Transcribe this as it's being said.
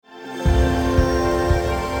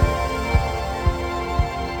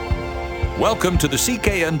Welcome to the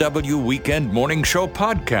CKNW Weekend Morning Show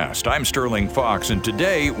podcast. I'm Sterling Fox, and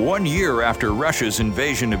today, 1 year after Russia's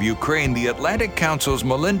invasion of Ukraine, the Atlantic Council's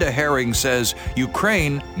Melinda Herring says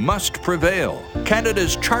Ukraine must prevail.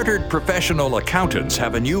 Canada's chartered professional accountants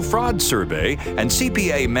have a new fraud survey, and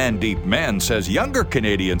CPA Mandeep Mann says younger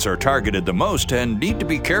Canadians are targeted the most and need to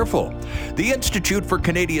be careful. The Institute for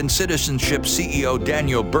Canadian Citizenship CEO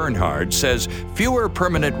Daniel Bernhard says fewer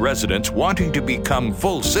permanent residents wanting to become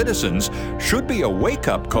full citizens should be a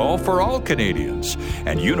wake-up call for all Canadians.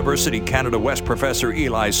 And University Canada West professor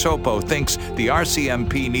Eli Sopo thinks the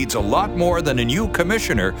RCMP needs a lot more than a new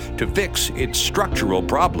commissioner to fix its structural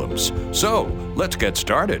problems. So, let's get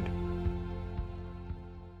started.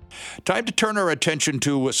 Time to turn our attention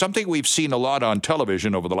to something we've seen a lot on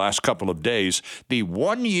television over the last couple of days, the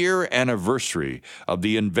one-year anniversary of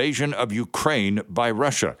the invasion of Ukraine by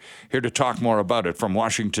Russia. Here to talk more about it from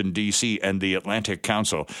Washington, D.C. and the Atlantic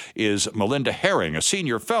Council is Melinda Herring, a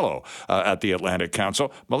senior fellow at the Atlantic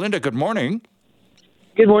Council. Melinda, good morning.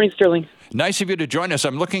 Good morning, Sterling. Nice of you to join us.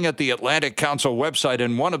 I'm looking at the Atlantic Council website,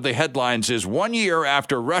 and one of the headlines is 1 year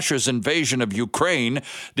after Russia's invasion of Ukraine,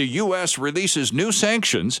 the U.S. releases new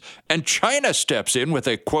sanctions, and China steps in with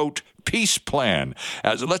a, quote, peace plan.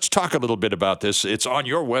 Let's talk a little bit about this. It's on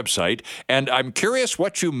your website, and I'm curious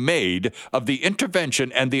what you made of the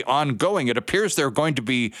intervention and the ongoing. It appears they're going to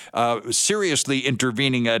be seriously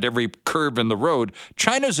intervening at every curve in the road.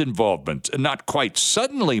 China's involvement, not quite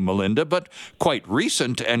suddenly, Melinda, but quite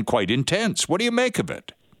recent and quite intense. What do you make of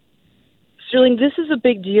it? Sterling, this is a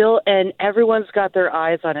big deal, and everyone's got their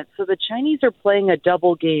eyes on it. So the Chinese are playing a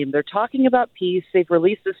double game. They're talking about peace. They've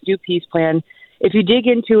released this new peace plan. If you dig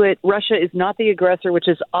into it, Russia is not the aggressor, which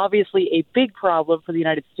is obviously a big problem for the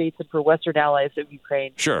United States and for Western allies of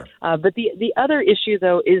Ukraine. Sure. But the other issue,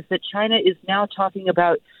 though, is that China is now talking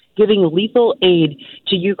about giving lethal aid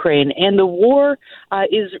to Ukraine. And the war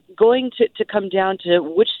is going to come down to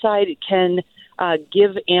which side can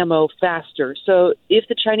give ammo faster. So if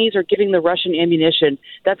the Chinese are giving the Russian ammunition,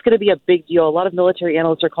 that's going to be a big deal. A lot of military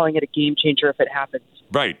analysts are calling it a game changer if it happens.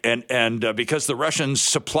 Right, and because the Russian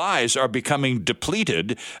supplies are becoming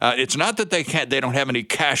depleted, it's not that they don't have any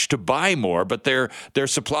cash to buy more, but their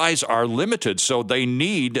supplies are limited, so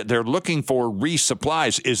they're looking for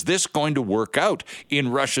resupplies. Is this going to work out in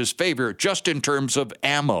Russia's favor, just in terms of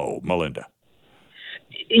ammo, Melinda?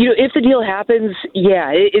 You know, if the deal happens,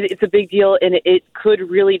 yeah, it's a big deal, and it could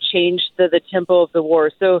really change the tempo of the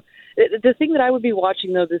war. So the thing that I would be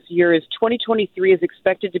watching, though, this year is 2023 is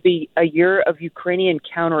expected to be a year of Ukrainian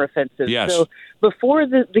counteroffensive. Yes. So before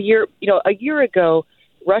the year, a year ago,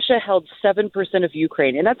 Russia held 7% of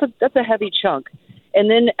Ukraine, and that's a heavy chunk. And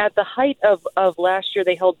then at the height of last year,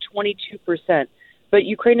 they held 22%. But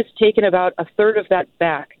Ukraine has taken about a third of that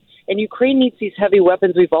back. And Ukraine needs these heavy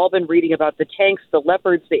weapons we've all been reading about, the tanks, the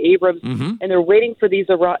Leopards, the Abrams, and they're waiting for these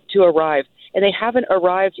to arrive. And they haven't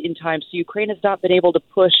arrived in time, so Ukraine has not been able to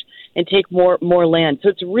push and take more land. So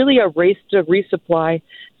it's really a race to resupply.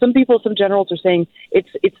 Some generals are saying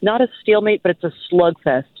it's not a stalemate, but it's a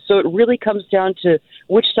slugfest. So it really comes down to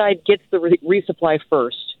which side gets the resupply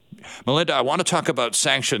first. Melinda, I want to talk about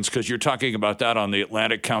sanctions because you're talking about that on the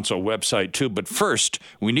Atlantic Council website too. But first,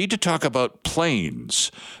 we need to talk about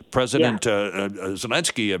planes. President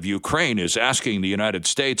Zelensky of Ukraine is asking the United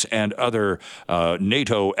States and other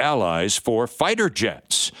NATO allies for fighter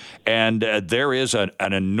jets. And there is an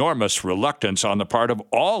enormous reluctance on the part of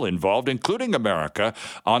all involved, including America,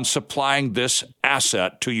 on supplying this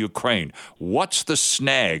asset to Ukraine. What's the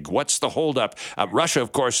snag? What's the holdup? Russia,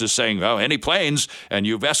 of course, is saying, well, any planes, and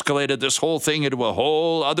you've escalated this whole thing into a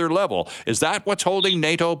whole other level. Is that what's holding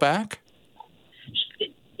NATO back?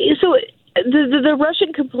 So the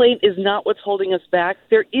Russian complaint is not what's holding us back.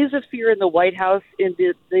 There is a fear in the White House, in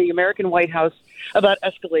the American White House, about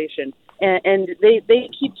escalation. And they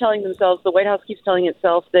keep telling themselves, the White House keeps telling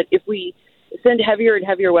itself that if we send heavier and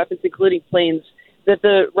heavier weapons, including planes, that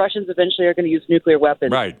the Russians eventually are going to use nuclear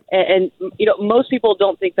weapons. Right. And most people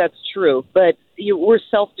don't think that's true, but we're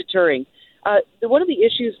self-deterring. One of the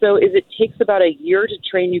issues, though, is it takes about a year to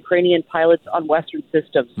train Ukrainian pilots on Western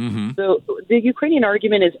systems. So the Ukrainian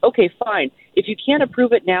argument is, okay, fine. If you can't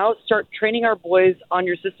approve it now, start training our boys on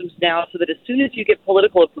your systems now so that as soon as you get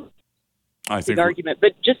political approval, I think argument.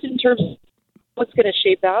 But just in terms of what's going to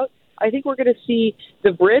shape out, I think we're going to see the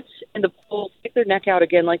Brits and the Poles stick their neck out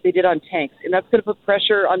again like they did on tanks. And that's going to put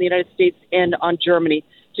pressure on the United States and on Germany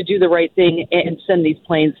to do the right thing and send these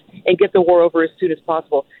planes and get the war over as soon as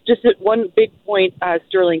possible. Just at one big point,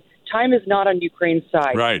 Sterling, time is not on Ukraine's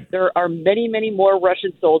side. Right. There are many, many more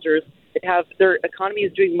Russian soldiers that have their economy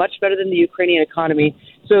is doing much better than the Ukrainian economy.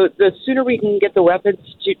 So the sooner we can get the weapons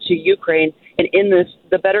to Ukraine, and in this,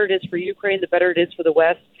 the better it is for Ukraine, the better it is for the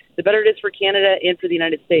West, the better it is for Canada and for the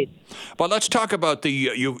United States. But let's talk about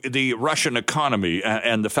the Russian economy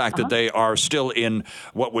and the fact that they are still in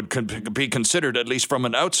what would be considered, at least from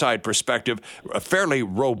an outside perspective, a fairly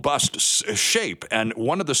robust shape. And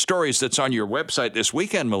one of the stories that's on your website this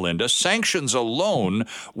weekend, Melinda, sanctions alone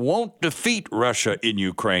won't defeat Russia in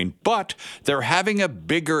Ukraine, but they're having a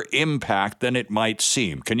bigger impact than it might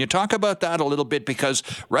seem. Can you talk about that a little bit? Because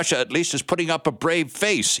Russia at least is putting up a brave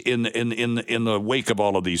face in the wake of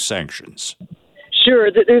all of these sanctions. Sure.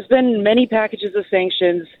 There's been many packages of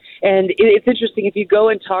sanctions, and it's interesting. If you go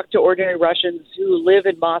and talk to ordinary Russians who live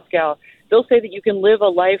in Moscow, they'll say that you can live a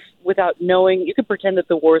life without knowing. You can pretend that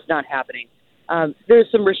the war is not happening.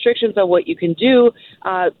 There's some restrictions on what you can do,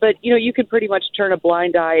 but you can pretty much turn a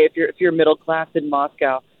blind eye if you're middle class in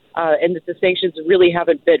Moscow, and that the sanctions really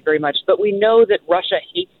haven't bit very much. But we know that Russia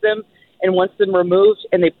hates them and wants them removed,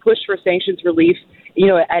 and they push for sanctions relief,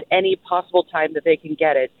 at any possible time that they can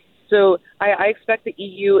get it. So I expect the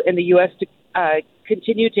EU and the U.S. to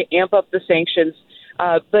continue to amp up the sanctions.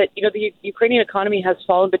 But the Ukrainian economy has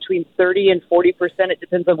fallen between 30 and 40%. It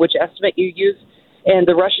depends on which estimate you use. And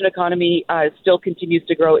the Russian economy still continues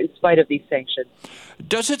to grow in spite of these sanctions.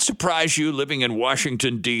 Does it surprise you, living in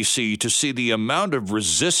Washington, D.C., to see the amount of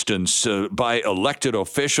resistance by elected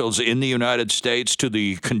officials in the United States to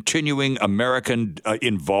the continuing American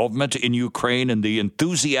involvement in Ukraine and the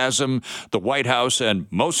enthusiasm the White House and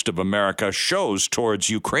most of America shows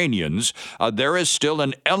towards Ukrainians? There is still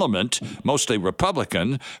an element, mostly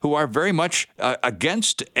Republican, who are very much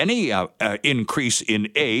against any increase in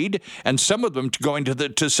aid, and some of them going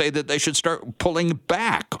to say that they should start pulling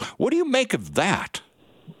back. What do you make of that?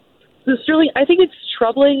 So, Sterling, I think it's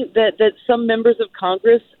troubling that some members of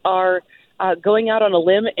Congress are going out on a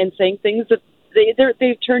limb and saying things that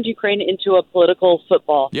they've turned Ukraine into a political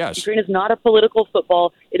football. Yes. Ukraine is not a political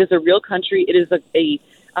football. It is a real country. It is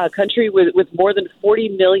a country with more than 40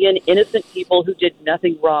 million innocent people who did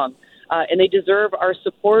nothing wrong. And they deserve our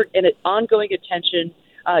support and ongoing attention.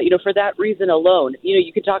 For that reason alone,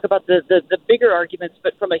 you can talk about the bigger arguments,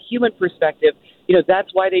 but from a human perspective, that's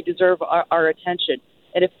why they deserve our attention.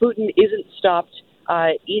 And if Putin isn't stopped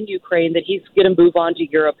in Ukraine, that he's going to move on to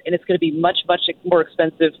Europe, and it's going to be much, much more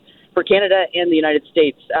expensive for Canada and the United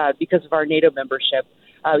States because of our NATO membership.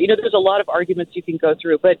 There's a lot of arguments you can go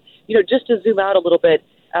through, but, just to zoom out a little bit,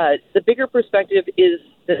 the bigger perspective is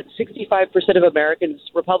that 65% of Americans,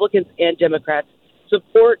 Republicans and Democrats,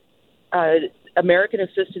 support American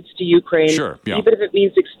assistance to Ukraine, sure, yeah, even if it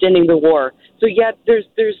means extending the war. So,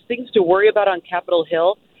 there's things to worry about on Capitol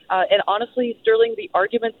Hill. And honestly, Sterling, the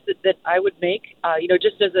arguments that I would make,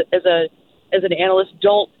 just as an analyst,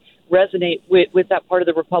 don't resonate with that part of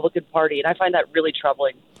the Republican Party, and I find that really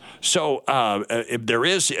troubling. So if there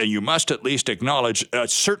is, you must at least acknowledge a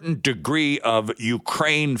certain degree of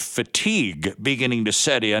Ukraine fatigue beginning to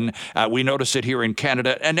set in. We notice it here in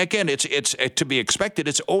Canada. And again, it's to be expected.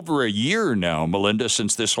 It's over a year now, Melinda,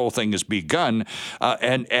 since this whole thing has begun.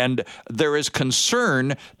 And there is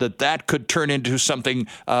concern that could turn into something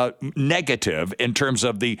negative in terms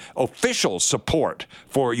of the official support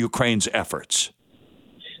for Ukraine's efforts.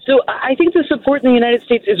 So I think the support in the United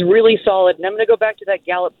States is really solid. And I'm going to go back to that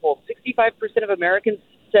Gallup poll. 65% of Americans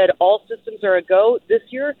said all systems are a go this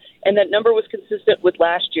year, and that number was consistent with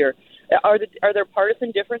last year. Are there partisan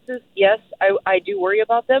differences? Yes, I do worry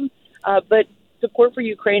about them. But support for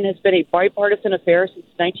Ukraine has been a bipartisan affair since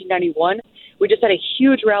 1991. We just had a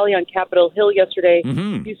huge rally on Capitol Hill yesterday.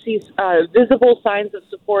 Mm-hmm. You see visible signs of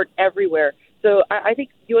support everywhere. So I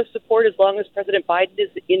think U.S. support, as long as President Biden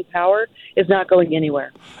is in power, is not going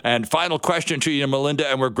anywhere. And final question to you, Melinda,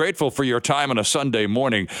 and we're grateful for your time on a Sunday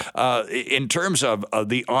morning. In terms of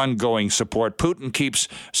the ongoing support, Putin keeps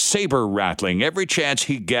saber rattling. Every chance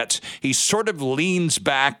he gets, he sort of leans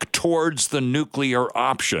back towards the nuclear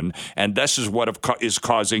option. And this is what is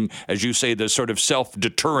causing, as you say, the sort of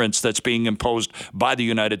self-deterrence that's being imposed by the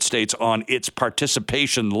United States on its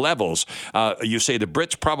participation levels. You say the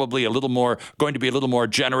Brits probably going to be a little more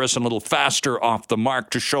generous and a little faster off the mark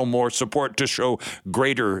to show more support, to show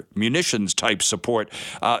greater munitions type support.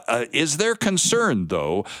 Is there concern,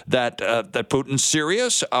 though, that Putin's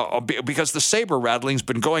serious? Because the saber rattling's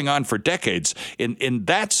been going on for decades. In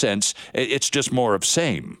that sense, it's just more of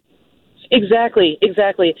same. Exactly.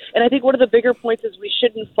 And I think one of the bigger points is we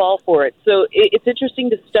shouldn't fall for it. So it's interesting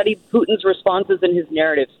to study Putin's responses and his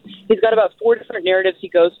narratives. He's got about 4 different narratives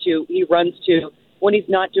he runs to when he's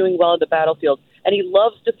not doing well in the battlefield. And he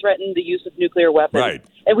loves to threaten the use of nuclear weapons. Right.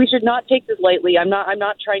 And we should not take this lightly. I'm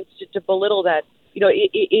not trying to belittle that.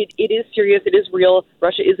 it is serious. It is real.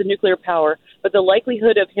 Russia is a nuclear power, but the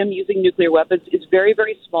likelihood of him using nuclear weapons is very,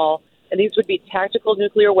 very small. And these would be tactical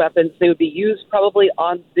nuclear weapons. They would be used probably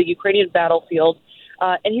on the Ukrainian battlefield.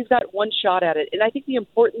 And he's got one shot at it. And I think the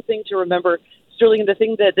important thing to remember, Sterling, and the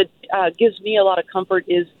thing that gives me a lot of comfort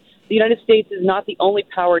is the United States is not the only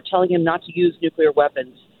power telling him not to use nuclear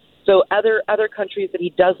weapons. So other countries that he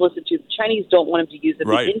does listen to, the Chinese don't want him to use it.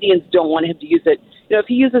 Right. The Indians don't want him to use it. If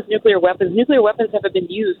he uses nuclear weapons haven't been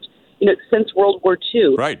used, since World War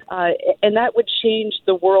II. Right. And that would change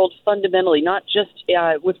the world fundamentally, not just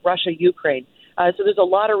with Russia, Ukraine. So there's a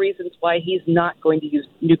lot of reasons why he's not going to use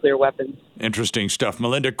nuclear weapons. Interesting stuff.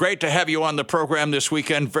 Melinda, great to have you on the program this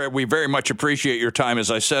weekend. We very much appreciate your time, as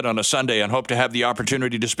I said, on a Sunday, and hope to have the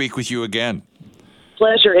opportunity to speak with you again.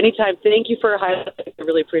 Pleasure. Anytime. Thank you for highlighting. I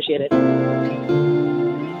really appreciate it.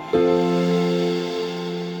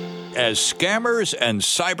 As scammers and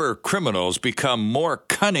cyber criminals become more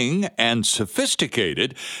cunning and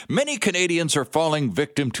sophisticated, many Canadians are falling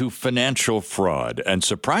victim to financial fraud. And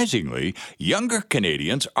surprisingly, younger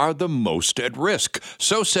Canadians are the most at risk.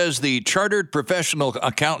 So says the Chartered Professional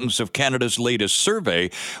Accountants of Canada's latest survey,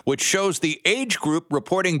 which shows the age group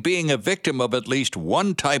reporting being a victim of at least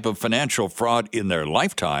one type of financial fraud in their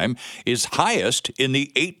lifetime is highest in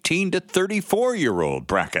the 18 to 34-year-old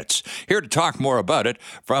brackets. Here to talk more about it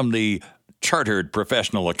from the Chartered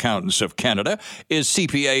Professional Accountants of Canada is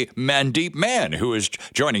CPA Mandeep Mann, who is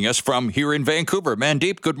joining us from here in Vancouver.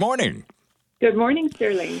 Mandeep, good morning. Good morning,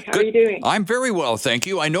 Sterling. How are you doing? I'm very well, thank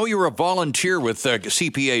you. I know you're a volunteer with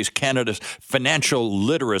CPA's Canada's Financial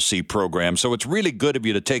Literacy Program, so it's really good of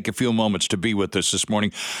you to take a few moments to be with us this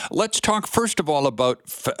morning. Let's talk, first of all, about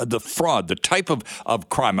the fraud, the type of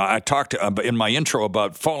crime. I talked in my intro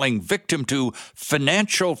about falling victim to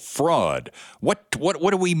financial fraud. What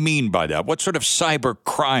do we mean by that? What sort of cyber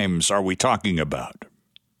crimes are we talking about?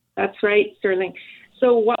 That's right, Sterling.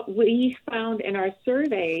 So what we found in our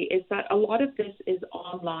survey is that a lot of this is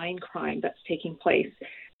online crime that's taking place.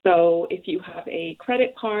 So if you have a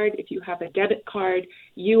credit card, if you have a debit card,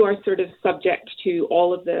 you are sort of subject to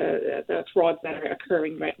all of the frauds that are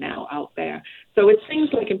occurring right now out there. So it's things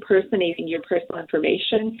like impersonating your personal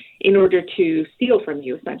information in order to steal from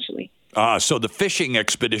you, essentially. So the phishing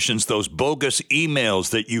expeditions, those bogus emails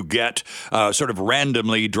that you get sort of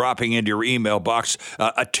randomly dropping into your email box,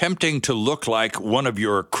 attempting to look like one of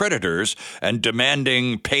your creditors and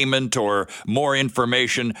demanding payment or more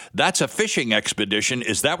information, that's a phishing expedition.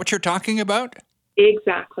 Is that what you're talking about?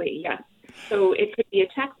 Exactly, yes. So it could be a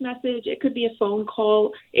text message, it could be a phone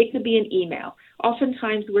call, it could be an email.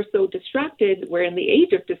 Oftentimes we're so distracted, we're in the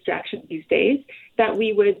age of distraction these days, that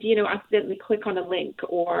we would, accidentally click on a link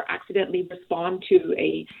or accidentally respond to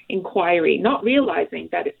a inquiry, not realizing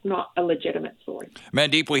that it's not a legitimate source.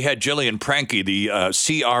 Mandeep, we had Gillian Pranke, the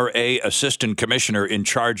CRA Assistant Commissioner in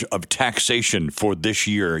charge of taxation for this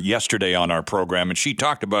year, yesterday on our program, and she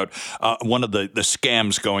talked about one of the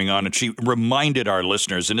scams going on, and she reminded our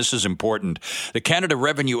listeners, and this is important, the Canada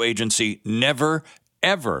Revenue Agency never,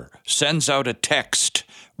 ever sends out a text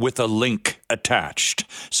with a link attached.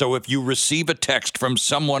 So if you receive a text from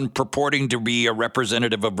someone purporting to be a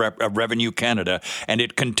representative of Revenue Canada and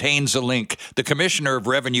it contains a link, the Commissioner of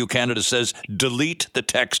Revenue Canada says, delete the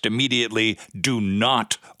text immediately. Do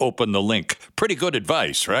not open the link. Pretty good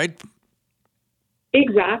advice, right?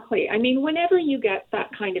 Exactly. I mean, whenever you get that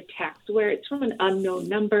kind of text where it's from an unknown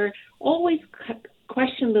number, always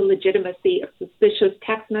question the legitimacy of suspicious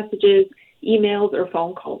text messages, emails, or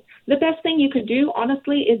phone calls. The best thing you could do,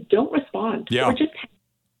 honestly, is don't respond. Yeah. Or just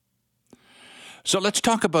So let's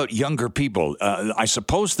talk about younger people. I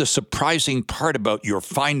suppose the surprising part about your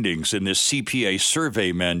findings in this CPA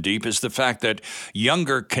survey, Mandeep, is the fact that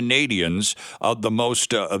younger Canadians,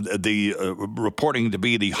 reporting to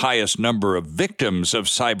be the highest number of victims of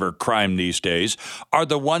cyber crime these days, are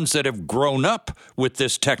the ones that have grown up with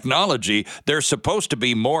this technology. They're supposed to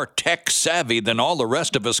be more tech savvy than all the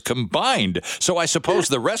rest of us combined. So I suppose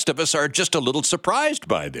the rest of us are just a little surprised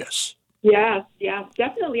by this. Yes,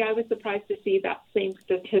 definitely. I was surprised to see that same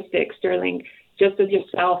statistic, Sterling, just as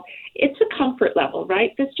yourself. It's a comfort level,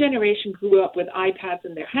 right? This generation grew up with iPads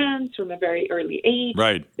in their hands from a very early age.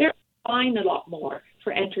 Right. They're buying a lot more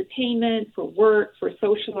for entertainment, for work, for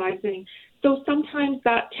socializing. So sometimes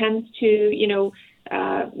that tends to,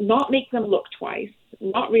 not make them look twice,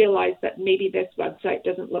 not realize that maybe this website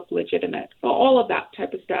doesn't look legitimate, all of that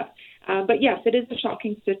type of stuff. But yes, it is a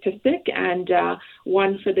shocking statistic and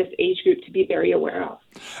one for this age group to be very aware of.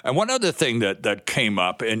 And one other thing that came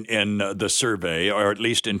up in the survey, or at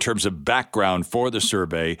least in terms of background for the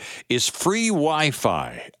survey, is free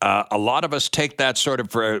Wi-Fi. A lot of us take that sort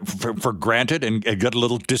of for granted and get a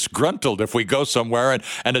little disgruntled if we go somewhere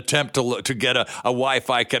and attempt to get a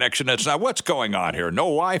Wi-Fi connection. It's not, what's going on here? No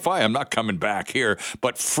Wi-Fi? I'm not coming back here.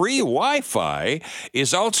 But free Wi-Fi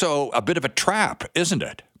is also a bit of a trap, isn't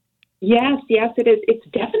it? Yes, it is. It's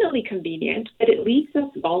definitely convenient, but it leaves us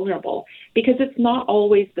vulnerable because it's not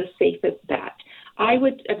always the safest bet. I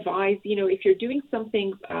would advise, if you're doing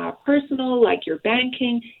something personal like your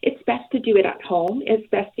banking, it's best to do it at home. It's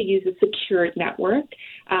best to use a secured network.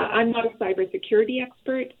 I'm not a cybersecurity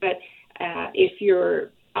expert, but if you're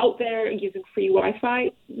out there using free Wi-Fi,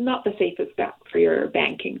 not the safest bet for your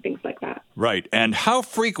banking, things like that. Right. And how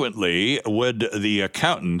frequently would the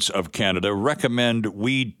accountants of Canada recommend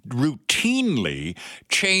we routinely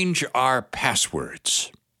change our passwords?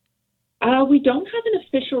 We don't have an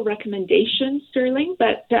official recommendation, Sterling,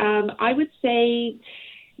 but I would say,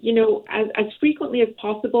 as frequently as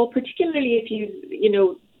possible, particularly if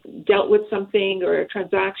you dealt with something or a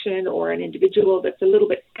transaction or an individual that's a little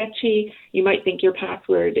bit sketchy, you might think your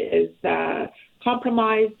password is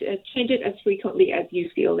compromised. Change it as frequently as you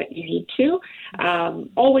feel that you need to.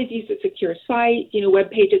 Always use a secure site. Web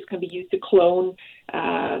pages can be used to clone.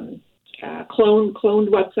 Cloned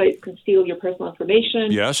websites can steal your personal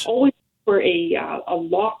information. Yes. Always for a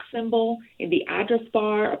lock symbol in the address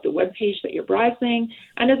bar of the web page that you're browsing.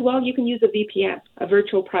 And as well, you can use a VPN, a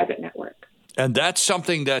virtual private network. And that's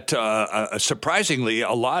something that surprisingly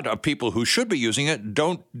a lot of people who should be using it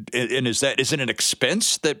don't. And is it an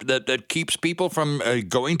expense that keeps people from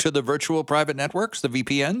going to the virtual private networks, the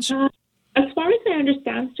VPNs? As far as I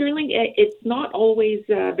understand, Sterling, it's not always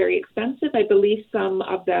very expensive. I believe some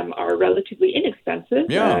of them are relatively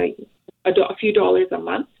inexpensive, a few dollars a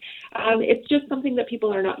month. It's just something that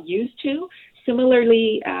people are not used to.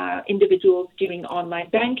 Similarly, individuals doing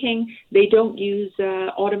online banking, they don't use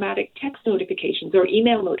automatic text notifications or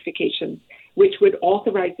email notifications, which would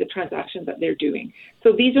authorize the transaction that they're doing.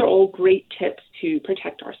 So these are all great tips to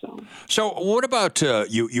protect ourselves. So what about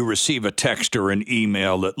you receive a text or an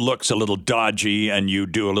email that looks a little dodgy and you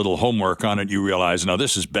do a little homework on it, you realize, no,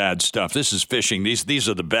 this is bad stuff. This is phishing. These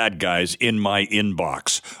are the bad guys in my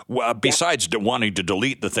inbox. Besides wanting to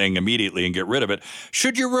delete the thing immediately and get rid of it,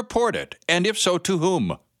 should you report it? And if so, to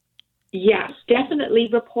whom? Yes, definitely.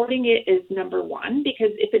 Reporting it is number one,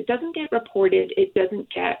 because if it doesn't get reported, it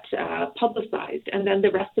doesn't get publicized, and then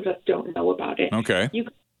the rest of us don't know about it. Okay. You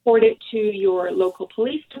can report it to your local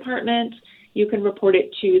police department. You can report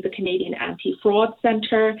it to the Canadian Anti-Fraud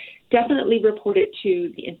Centre. Definitely report it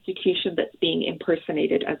to the institution that's being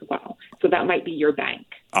impersonated as well. So that might be your bank.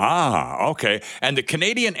 Ah, okay. And the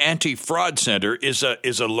Canadian Anti-Fraud Centre is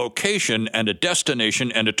a location and a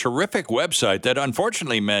destination and a terrific website that,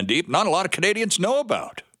 unfortunately, Mandeep, not a lot of Canadians know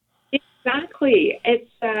about. Exactly.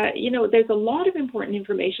 It's, there's a lot of important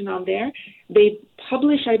information on there. They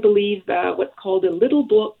publish, I believe, what's called a little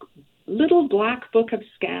black book of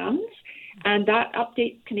scams. And that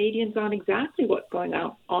updates Canadians on exactly what's going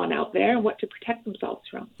on out there and what to protect themselves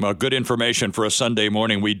from. Well, good information for a Sunday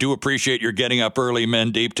morning. We do appreciate your getting up early,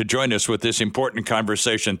 Mandeep, to join us with this important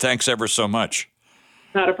conversation. Thanks ever so much.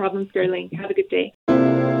 Not a problem, Sterling. Have a good day.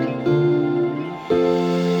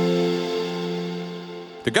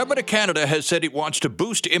 The Government of Canada has said it wants to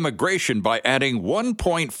boost immigration by adding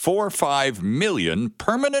 1.45 million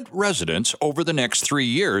permanent residents over the next 3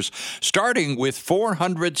 years, starting with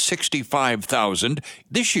 465,000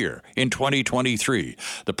 this year in 2023.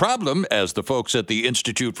 The problem, as the folks at the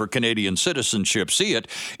Institute for Canadian Citizenship see it,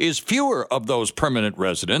 is fewer of those permanent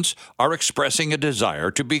residents are expressing a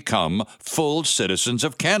desire to become full citizens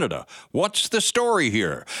of Canada. What's the story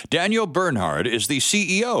here? Daniel Bernhard is the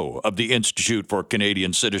CEO of the Institute for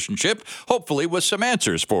Canadian Citizenship, hopefully with some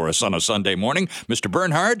answers for us on a Sunday morning. Mr.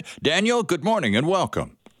 Bernhard, Daniel, good morning and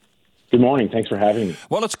welcome. Good morning. Thanks for having me.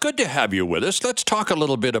 Well, it's good to have you with us. Let's talk a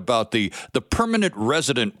little bit about the permanent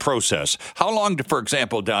resident process. How long, for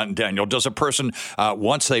example, Daniel, does a person,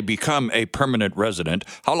 once they become a permanent resident,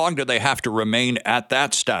 how long do they have to remain at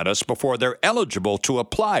that status before they're eligible to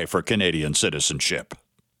apply for Canadian citizenship?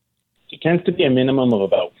 It tends to be a minimum of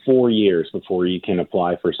about 4 years before you can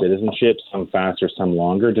apply for citizenship, some faster, some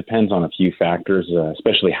longer. Depends on a few factors,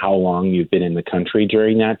 especially how long you've been in the country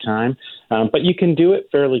during that time. But you can do it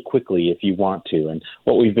fairly quickly if you want to. And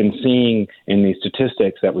what we've been seeing in these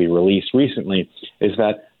statistics that we released recently is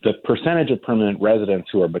that the percentage of permanent residents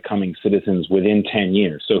who are becoming citizens within 10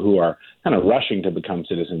 years, so who are kind of rushing to become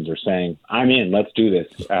citizens or saying, I'm in, let's do this,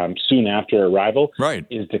 soon after arrival, right,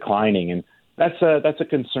 is declining. And that's a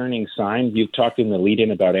concerning sign. You've talked in the lead-in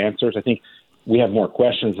about answers. I think we have more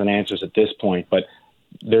questions than answers at this point, but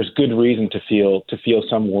there's good reason to feel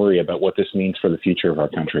some worry about what this means for the future of our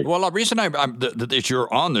country. Well, the reason that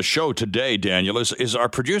you're on the show today, Daniel, is our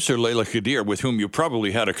producer, Leila Khadir, with whom you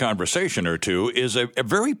probably had a conversation or two, is a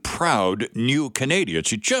very proud new Canadian.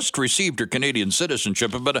 She just received her Canadian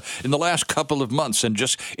citizenship in the last couple of months and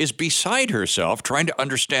just is beside herself trying to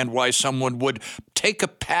understand why someone would take a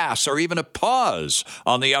pass or even a pause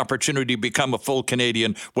on the opportunity to become a full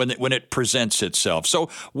Canadian when it presents itself. So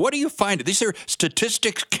what do you find? These are Statistics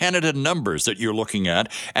Canada numbers that you're looking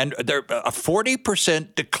at, and they're a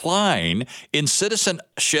 40% decline in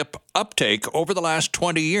citizenship uptake over the last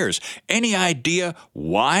 20 years. Any idea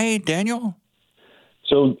why, Daniel?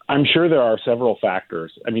 So I'm sure there are several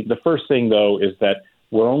factors. I mean, the first thing, though, is that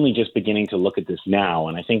we're only just beginning to look at this now,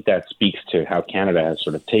 and I think that speaks to how Canada has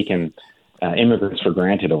sort of taken immigrants for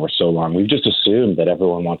granted over so long. We've just assumed that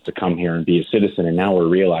everyone wants to come here and be a citizen, and now we're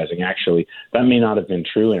realizing actually that may not have been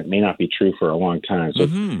true, and it may not be true for a long time. So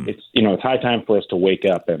it's high time for us to wake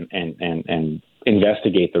up and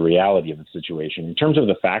investigate the reality of the situation. In terms of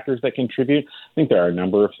the factors that contribute, I think there are a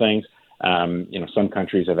number of things. Some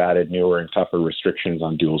countries have added newer and tougher restrictions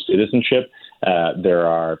on dual citizenship. There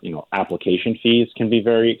are, application fees can be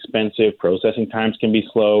very expensive. Processing times can be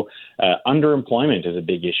slow. Underemployment is a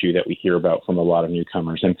big issue that we hear about from a lot of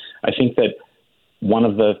newcomers. And I think that one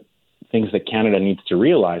of the things that Canada needs to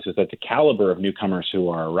realize is that the caliber of newcomers who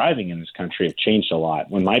are arriving in this country have changed a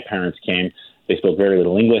lot. When my parents came, they spoke very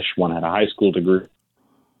little English. One had a high school degree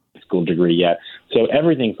yet. So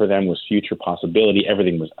everything for them was future possibility.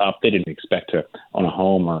 Everything was up. They didn't expect to own a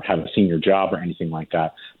home or have a senior job or anything like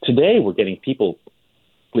that. Today, we're getting people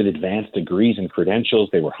with advanced degrees and credentials.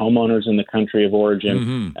 They were homeowners in the country of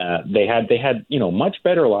origin. They had much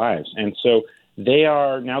better lives. And so they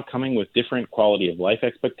are now coming with different quality of life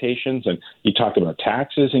expectations. And you talked about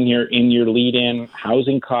taxes in your lead-in,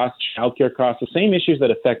 housing costs, childcare costs, the same issues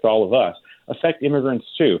that affect all of us affect immigrants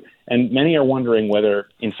too. And many are wondering whether,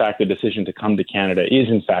 in fact, the decision to come to Canada is,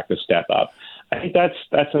 in fact, a step up. I think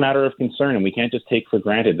that's a matter of concern, and we can't just take for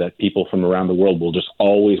granted that people from around the world will just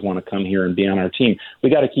always want to come here and be on our team. We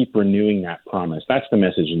got to keep renewing that promise. That's the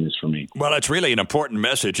message in this for me. Well, it's really an important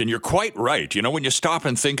message, and you're quite right. When you stop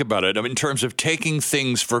and think about it, in terms of taking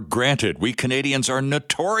things for granted, we Canadians are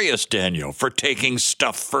notorious, Daniel, for taking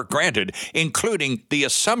stuff for granted, including the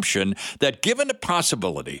assumption that given a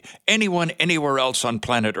possibility, anyone anywhere else on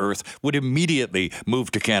planet Earth would immediately move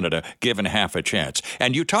to Canada, given half a chance.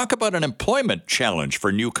 And you talk about an employment challenge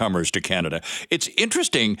for newcomers to Canada. It's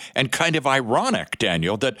interesting and kind of ironic,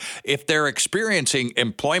 Daniel, that if they're experiencing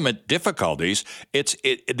employment difficulties,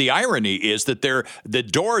 the irony is that the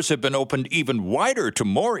doors have been opened even wider to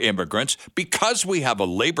more immigrants because we have a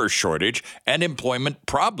labor shortage and employment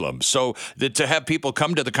problems. So that to have people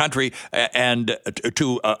come to the country and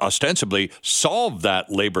to ostensibly solve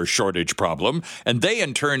that labor shortage problem, and they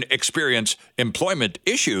in turn experience employment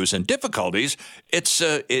issues and difficulties,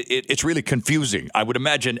 it's really confusing. I would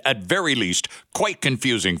imagine, at very least, quite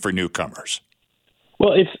confusing for newcomers.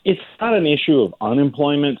 Well, it's not an issue of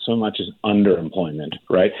unemployment so much as underemployment,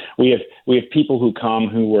 right? We have people who come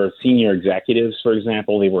who were senior executives, for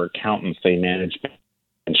example. They were accountants. They managed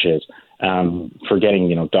benches.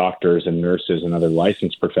 Forgetting, doctors and nurses and other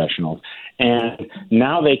licensed professionals. And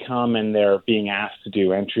now they come and they're being asked to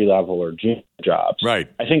do entry-level or junior jobs. Right.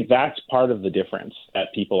 I think that's part of the difference,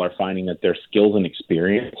 that people are finding that their skills and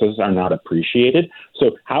experiences are not appreciated.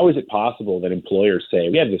 So how is it possible that employers say,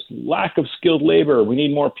 we have this lack of skilled labor, we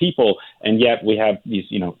need more people, and yet we have these,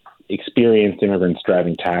 experienced immigrants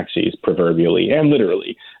driving taxis, proverbially and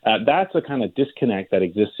literally? That's a kind of disconnect that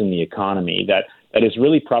exists in the economy that is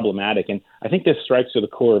really problematic. And I think this strikes to the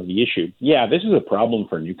core of the issue. Yeah, this is a problem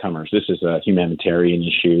for newcomers. This is a humanitarian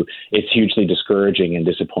issue. It's hugely discouraging and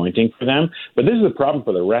disappointing for them. But this is a problem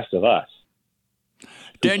for the rest of us.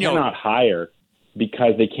 Daniel, they cannot hire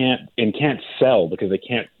because they can't sell because they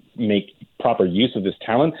can't make proper use of this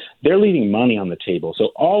talent, they're leaving money on the table. So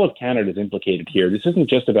all of Canada is implicated here. This isn't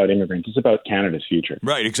just about immigrants. It's about Canada's future.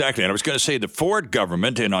 Right, exactly. And I was going to say the Ford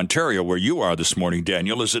government in Ontario, where you are this morning,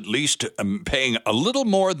 Daniel, is at least paying a little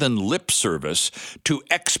more than lip service to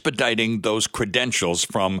expediting those credentials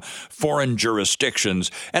from foreign jurisdictions.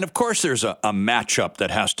 And of course, there's a matchup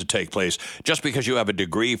that has to take place. Just because you have a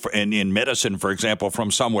degree in medicine, for example, from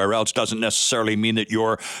somewhere else doesn't necessarily mean that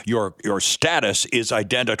your status is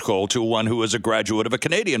identical to one who is a graduate of a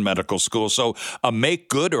Canadian medical school. So a make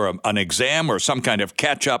good or an exam or some kind of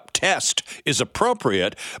catch-up test is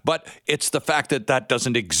appropriate, but it's the fact that that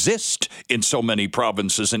doesn't exist in so many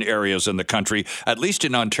provinces and areas in the country. At least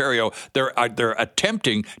in Ontario, they're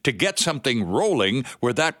attempting to get something rolling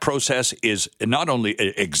where that process is not only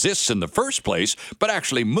exists in the first place, but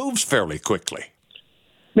actually moves fairly quickly.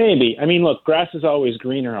 Maybe. I mean, look, grass is always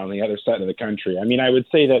greener on the other side of the country. I mean, I would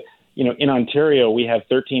say that, in Ontario, we have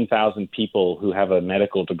 13,000 people who have a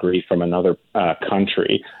medical degree from another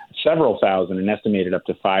country. Several thousand, and estimated up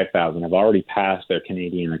to 5,000, have already passed their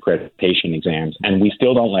Canadian accreditation exams, and we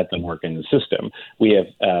still don't let them work in the system. We have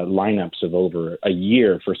lineups of over a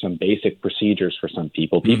year for some basic procedures for some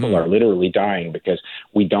people. People are literally dying because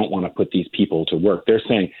we don't want to put these people to work. They're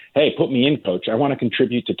saying, hey, put me in, coach. I want to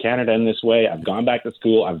contribute to Canada in this way. I've gone back to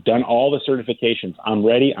school. I've done all the certifications. I'm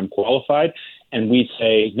ready. I'm qualified. And we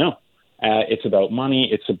say, no. It's about money.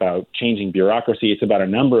 It's about changing bureaucracy. It's about a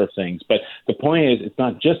number of things. But the point is, it's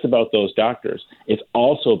not just about those doctors. It's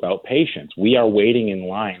also about patients. We are waiting in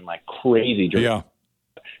line like crazy.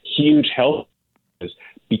 Huge health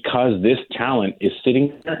because this talent is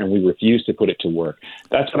sitting there and we refuse to put it to work.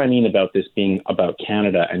 That's what I mean about this being about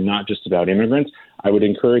Canada and not just about immigrants. I would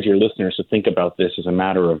encourage your listeners to think about this as a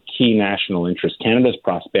matter of key national interest. Canada's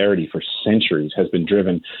prosperity for centuries has been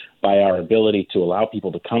driven by our ability to allow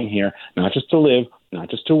people to come here, not just to live, not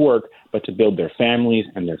just to work, but to build their families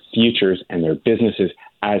and their futures and their businesses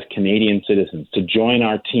as Canadian citizens, to join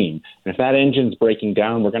our team. And if that engine's breaking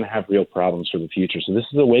down, we're going to have real problems for the future. So this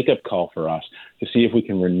is a wake-up call for us to see if we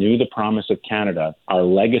can renew the promise of Canada, our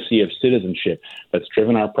legacy of citizenship that's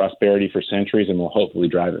driven our prosperity for centuries and will hopefully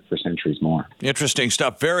drive it for centuries more. Interesting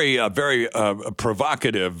stuff. Very, very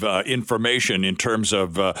provocative information in terms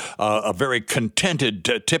of a very contented,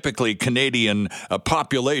 typically Canadian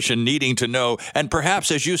population needing to know, and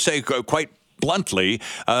perhaps, as you say, quite bluntly,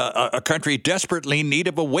 a country desperately in need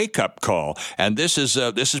of a wake-up call. And this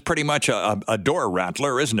is pretty much a door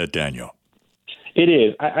rattler, isn't it, Daniel? It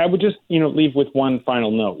is. I would just, leave with one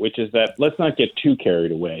final note, which is that let's not get too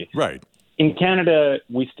carried away. Right. In Canada,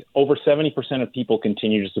 over 70% of people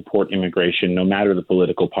continue to support immigration, no matter the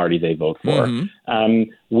political party they vote for.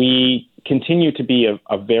 We continue to be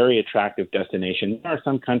a very attractive destination. There are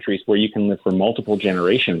some countries where you can live for multiple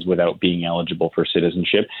generations without being eligible for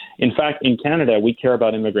citizenship. In fact, in Canada, we care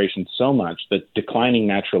about immigration so much that declining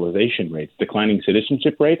naturalization rates, declining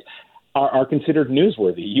citizenship rates, are considered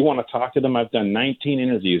newsworthy. You want to talk to them? I've done 19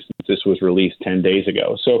 interviews since this was released 10 days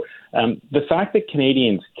ago. So the fact that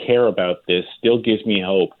Canadians care about this still gives me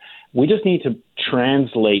hope. We just need to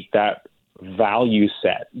translate that value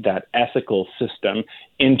set, that ethical system,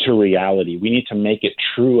 into reality. We need to make it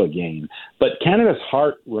true again. But Canada's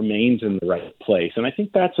heart remains in the right place. And I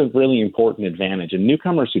think that's a really important advantage. And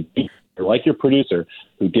newcomers who, like your producer,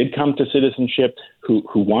 who did come to citizenship, who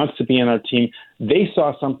wants to be on our team, they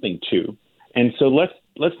saw something too. And so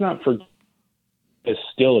let's not forget it's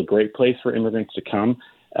still a great place for immigrants to come.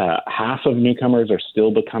 Half of newcomers are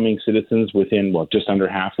still becoming citizens just under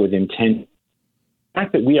half within 10. The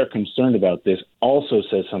fact that we are concerned about this also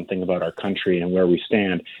says something about our country and where we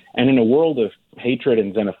stand. And in a world of hatred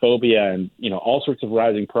and xenophobia and all sorts of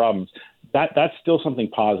rising problems, that's still something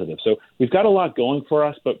positive. So we've got a lot going for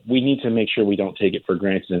us, but we need to make sure we don't take it for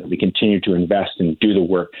granted and we continue to invest and do the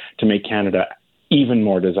work to make Canada even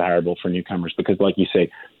more desirable for newcomers. Because, like you say,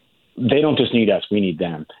 they don't just need us, we need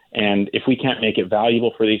them. And if we can't make it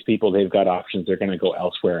valuable for these people, they've got options. They're going to go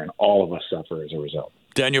elsewhere, and all of us suffer as a result.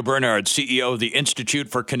 Daniel Bernard, CEO of the Institute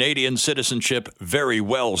for Canadian Citizenship. Very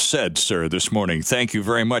well said, sir, this morning. Thank you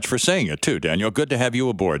very much for saying it, too, Daniel. Good to have you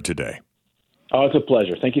aboard today. Oh, it's a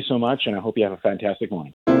pleasure. Thank you so much, and I hope you have a fantastic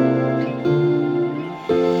morning.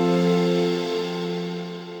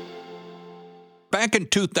 back in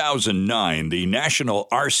 2009, the National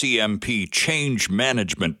RCMP Change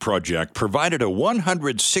Management Project provided a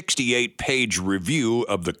 168-page review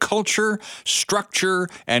of the culture, structure,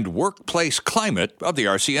 and workplace climate of the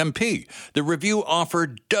RCMP. The review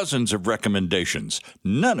offered dozens of recommendations,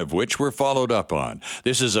 none of which were followed up on.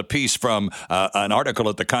 This is a piece from an article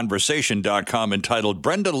at theconversation.com entitled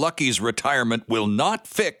 "Brenda Lucki's Retirement Will Not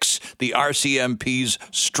Fix the RCMP's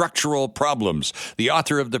Structural Problems." The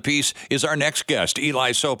author of the piece is our next guest,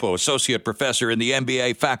 Eli Sopo, Associate Professor in the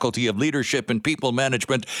MBA Faculty of Leadership and People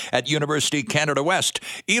Management at University Canada West.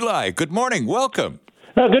 Eli, good morning. Welcome.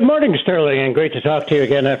 Good morning, Sterling, and great to talk to you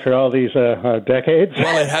again after all these decades.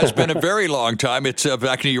 Well, it has been a very long time. It's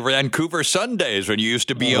back in your Vancouver Sundays when you used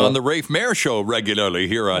to be on the Rafe Mayer Show regularly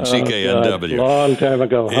here on CKNW. Long time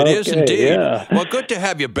ago. It is indeed. Yeah. Well, good to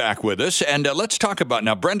have you back with us. And let's talk about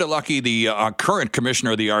now. Brenda Lucki, the current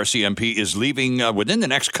commissioner of the RCMP, is leaving within the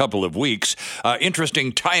next couple of weeks.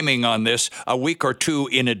 Interesting timing on this, a week or two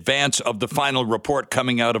in advance of the final report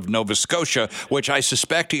coming out of Nova Scotia, which I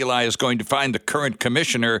suspect, Eli, is going to find the current commissioner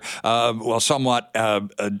somewhat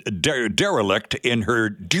derelict in her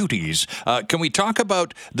duties. Can we talk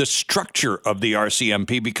about the structure of the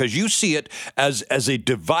RCMP? Because you see it as a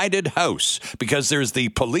divided house, because there's the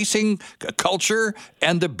policing culture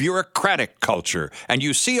and the bureaucratic culture. And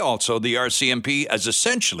you see also the RCMP as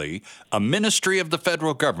essentially a ministry of the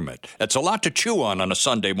federal government. That's a lot to chew on a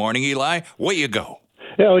Sunday morning, Eli. Way you go.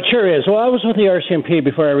 Yeah, it sure is. Well, I was with the RCMP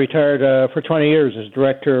before I retired for 20 years as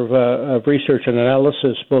Director of Research and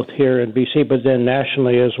Analysis, both here in BC, but then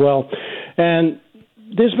nationally as well. And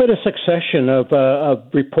there's been a succession of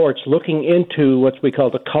reports looking into what we call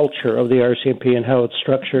the culture of the RCMP and how it's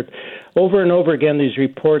structured. Over and over again, these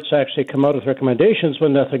reports actually come out with recommendations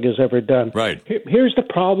when nothing is ever done. Right. Here's the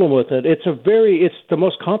problem with it. It's the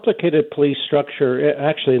most complicated police structure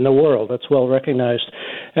actually in the world. That's well recognized.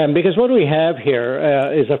 Because what we have here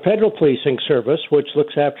is a federal policing service, which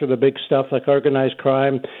looks after the big stuff like organized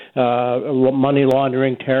crime, money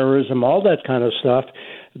laundering, terrorism, all that kind of stuff.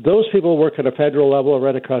 Those people work at a federal level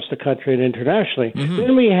right across the country and internationally. Mm-hmm.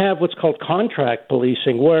 Then we have what's called contract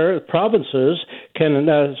policing, where provinces can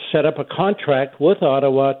set up a contract with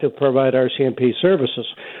Ottawa to provide RCMP services.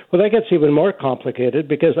 Well, that gets even more complicated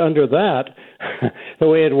because under that, the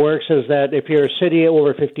way it works is that if you're a city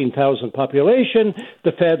over 15,000 population,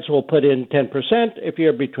 the feds will put in 10%. If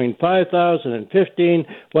you're between 5,000 and 15,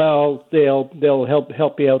 well, they'll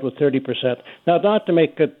help you out with 30%. Now, not to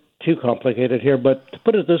make it too complicated here, but to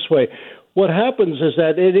put it this way, what happens is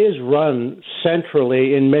that it is run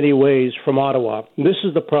centrally in many ways from Ottawa. This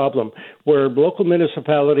is the problem, where local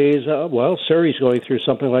municipalities, Surrey's going through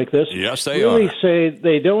something like this. Yes, they really are. Say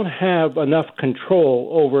they don't have enough control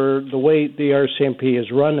over the way the RCMP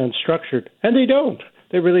is run and structured, and they don't.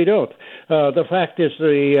 They really don't. The fact is,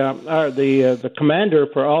 the commander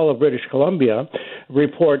for all of British Columbia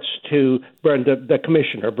reports to the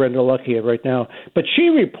commissioner, Brenda Lucki, right now. But she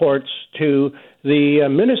reports to the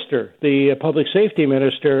minister, the public safety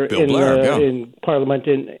minister in Parliament,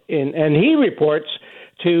 and he reports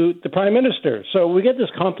to the Prime Minister. So we get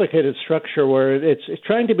this complicated structure where it's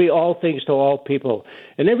trying to be all things to all people.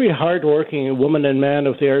 And every hardworking woman and man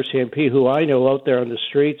of the RCMP who I know out there on the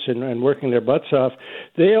streets and working their butts off,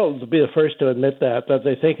 they'll be the first to admit that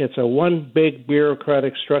they think it's a one big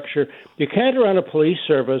bureaucratic structure. You can't run a police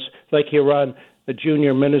service like you run a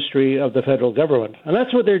junior ministry of the federal government. And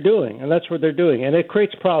that's what they're doing. And it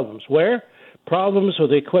creates problems. Where? Problems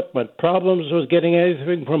with equipment, problems with getting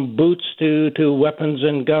anything from boots to weapons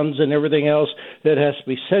and guns and everything else that has to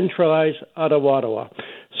be centralized out of Ottawa.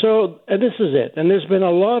 So, and this is it. And there's been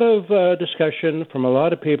a lot of discussion from a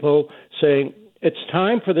lot of people saying it's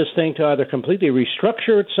time for this thing to either completely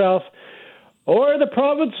restructure itself or the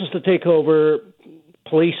provinces to take over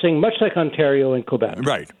policing, much like Ontario and Quebec.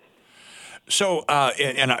 Right. So,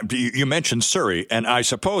 you mentioned Surrey, and I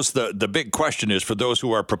suppose the big question is for those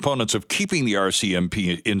who are proponents of keeping the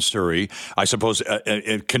RCMP in Surrey, I suppose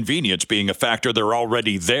convenience being a factor. They're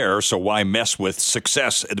already there, so why mess with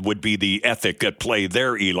success? It would be the ethic at play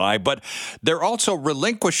there, Eli. But they're also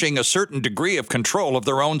relinquishing a certain degree of control of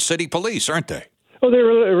their own city police, aren't they? Well, they're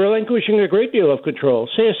relinquishing a great deal of control.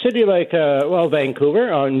 Say a city like,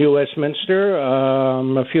 Vancouver, New Westminster,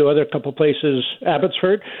 a few other couple places,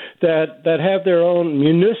 Abbotsford, that have their own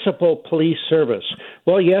municipal police service.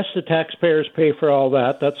 Well, yes, the taxpayers pay for all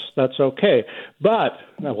that. That's okay. But,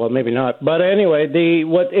 well, maybe not. But anyway,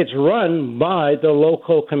 it's run by the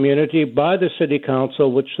local community, by the city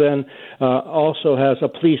council, which then also has a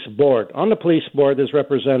police board. On the police board, there's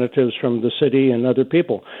representatives from the city and other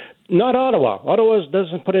people. Not Ottawa. Ottawa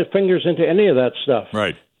doesn't put its fingers into any of that stuff.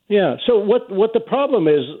 Right. Yeah. So what the problem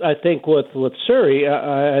is, I think, with Surrey,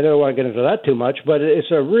 I don't want to get into that too much, but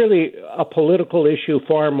it's really a political issue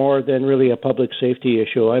far more than really a public safety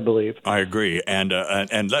issue, I believe. I agree. And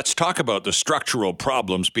let's talk about the structural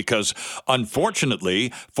problems, because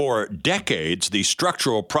unfortunately, for decades, the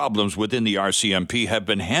structural problems within the RCMP have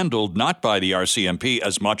been handled not by the RCMP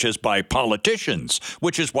as much as by politicians,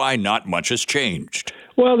 which is why not much has changed.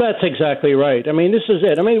 Well, that's exactly right. I mean, this is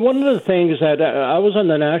it. I mean, one of the things that I was on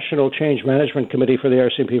the National Change Management Committee for the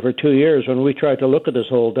RCMP for 2 years when we tried to look at this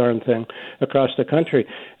whole darn thing across the country.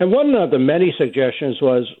 And one of the many suggestions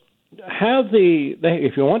was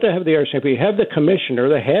if you want to have the RCMP, have the commissioner,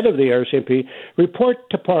 the head of the RCMP, report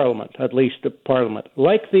to Parliament, at least to Parliament,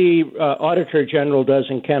 like the Auditor General does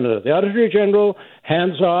in Canada. The Auditor General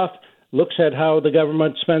hands off, looks at how the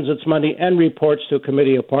government spends its money, and reports to a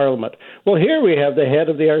committee of Parliament. Well, here we have the head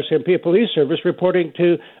of the RCMP Police Service reporting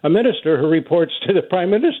to a minister who reports to the Prime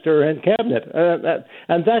Minister and Cabinet.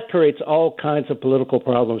 And that creates all kinds of political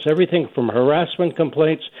problems, everything from harassment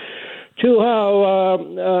complaints to how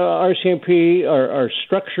RCMP are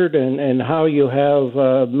structured and how you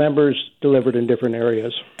have members delivered in different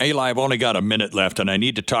areas. Eli, I've only got a minute left, and I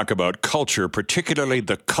need to talk about culture, particularly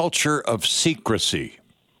the culture of secrecy.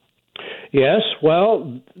 Yes,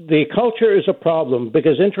 well, the culture is a problem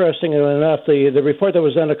because, interestingly enough, the report that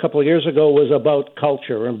was done a couple of years ago was about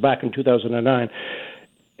culture, and back in 2009.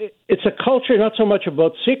 It's a culture not so much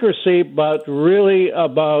about secrecy, but really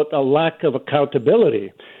about a lack of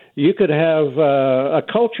accountability. You could have a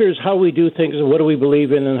culture is how we do things and what do we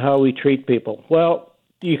believe in and how we treat people. Well,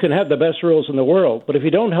 you can have the best rules in the world, but if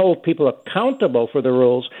you don't hold people accountable for the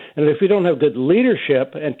rules, and if you don't have good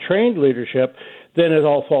leadership and trained leadership, then it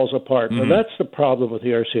all falls apart. Mm-hmm. And that's the problem with the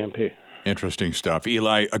RCMP. Interesting stuff.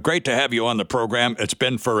 Eli, great to have you on the program. It's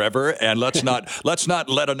been forever, and let's not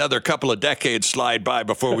let another couple of decades slide by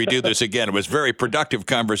before we do this again. It was a very productive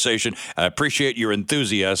conversation. I appreciate your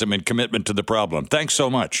enthusiasm and commitment to the problem. Thanks so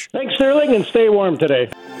much. Thanks, Sterling, and stay warm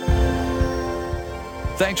today.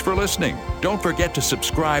 Thanks for listening. Don't forget to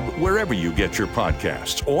subscribe wherever you get your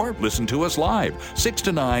podcasts or listen to us live, 6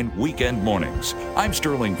 to 9 weekend mornings. I'm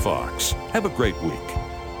Sterling Fox. Have a great week.